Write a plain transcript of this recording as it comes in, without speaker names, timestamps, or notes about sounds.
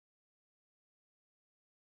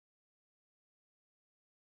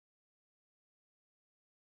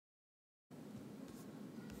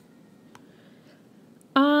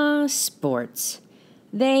Sports.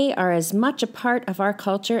 They are as much a part of our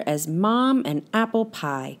culture as mom and apple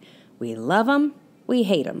pie. We love them, we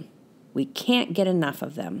hate them. We can't get enough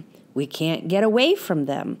of them. We can't get away from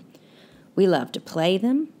them. We love to play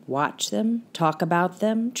them, watch them, talk about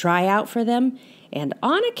them, try out for them, and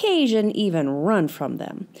on occasion even run from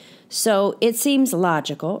them. So it seems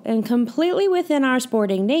logical and completely within our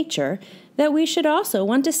sporting nature that we should also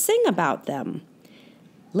want to sing about them.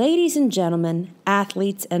 Ladies and gentlemen,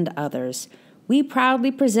 athletes and others, we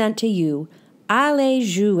proudly present to you Allez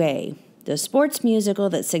Jouer, the sports musical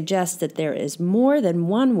that suggests that there is more than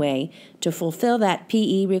one way to fulfill that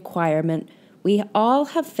PE requirement we all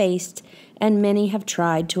have faced and many have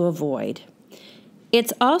tried to avoid.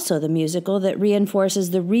 It's also the musical that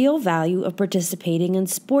reinforces the real value of participating in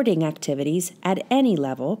sporting activities at any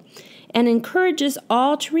level and encourages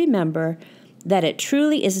all to remember that it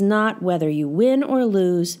truly is not whether you win or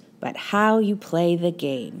lose, but how you play the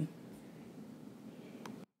game.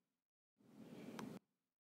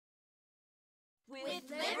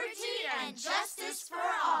 With liberty and justice for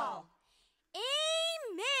all.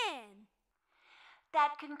 Amen.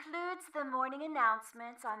 That concludes the morning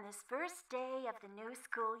announcements on this first day of the new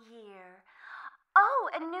school year.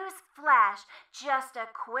 Oh, a news flash. Just a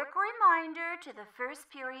quick reminder to the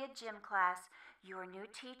first period gym class. Your new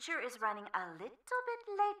teacher is running a little bit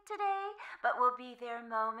late today, but will be there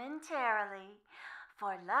momentarily.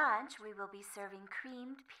 For lunch, we will be serving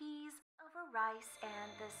creamed peas over rice and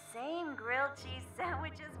the same grilled cheese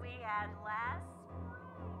sandwiches we had last spring.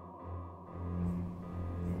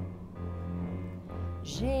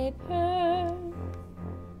 J'ai peur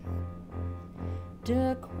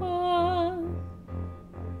de quoi?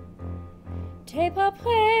 T'es pas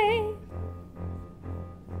prêt?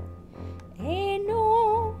 Et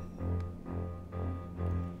non,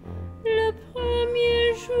 le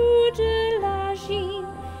premier jour de la gym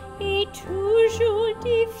est toujours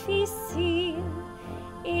difficile.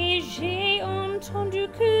 Et j'ai entendu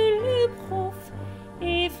que le prof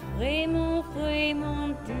est vraiment, vraiment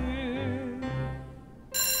dur.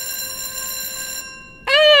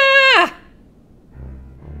 Ah!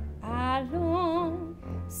 Allons,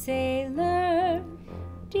 c'est l'heure,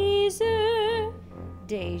 10 heures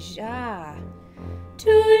déjà. Tous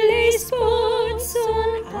les sports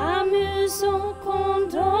sont amusants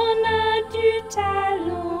quand on a du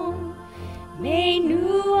talent. Mais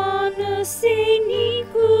nous, on ne sait ni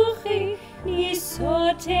courir, ni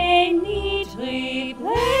sauter, ni dribbler.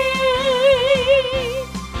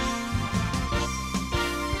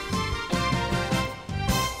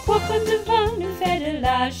 Pourquoi devons-nous faire de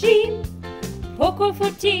la gym? Pourquoi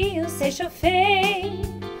faut-il s'échauffer?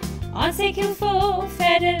 On sait qu'il faut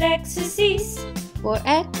faire de l'exercice pour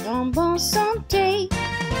être en bonne santé.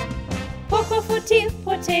 Pourquoi faut-il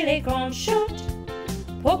porter les grands shorts?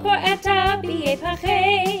 Pourquoi être habillé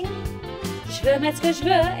pareil? Je veux mettre ce que je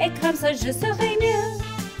veux et comme ça je serai mieux.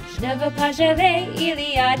 Je ne veux pas geler, il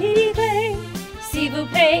y a des livrets. S'il vous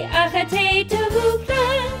plaît, arrêtez de vous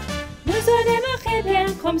plaindre. Nous on aimerait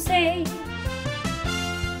bien comme c'est.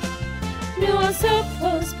 Nous on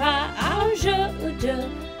s'oppose pas à un jeu ou deux.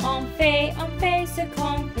 On fait ce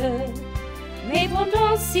qu'on peut. Mais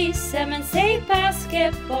pendant 6 semaines c'est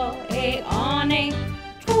basketball et on est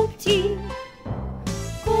trop petit.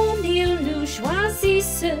 Quand ils nous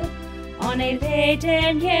choisissent, on est les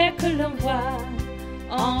derniers que l'on voit.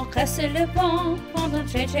 On reste le banc pendant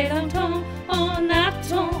très très longtemps. On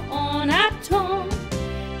attend.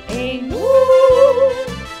 Et nous,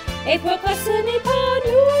 et pourquoi ce n'est pas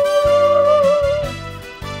nous?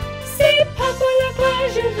 C'est pas pour la gloire,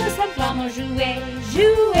 je veux simplement jouer.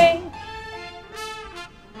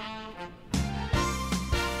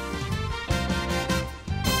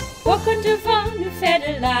 Pourquoi devons-nous faire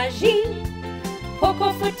de la gym?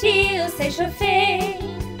 Pourquoi faut-il s'échauffer?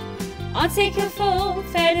 On sait qu'il faut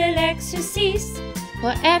faire de l'exercice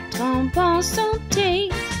pour être en bonne santé.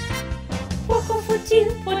 Pourquoi faut-il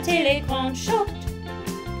porter les grands shorts?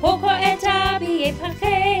 Pourquoi être habillé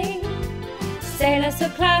pareil? C'est la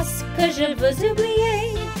seule classe que je veux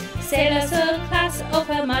oublier. C'est la seule classe au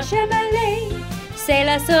vraiment j'aime aller. C'est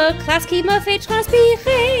la seule classe qui me fait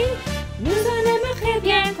transpirer. Nous en aimerions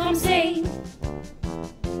bien comme c'est.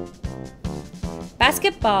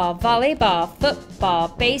 Basketball, volleyball, football,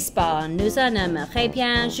 baseball, nous en aimerions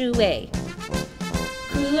bien jouer.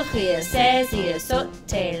 Courir, saisir,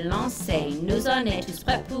 sauter, lancer, nous en sommes tous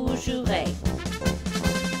prêts pour jouer.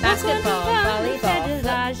 Basketball,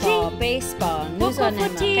 volleyball, football, baseball, nous en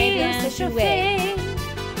aimerions bien jouer.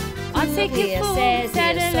 On sait qu'il faut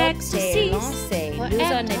faire de l'exercice, lancer, nous en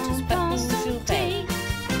sommes tous prêts pour jouer.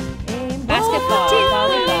 Basketball,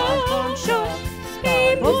 volleyball, football,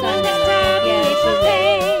 Nous en table et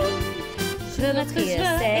chauffer. Je notre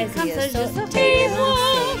et comme ça je sortais moi.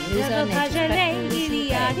 Nous en pas gelé, il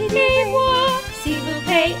y a des mois. S'il vous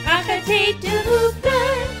plaît, arrêtez de vous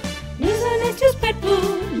plaindre. Nous en êtes tous prêts pour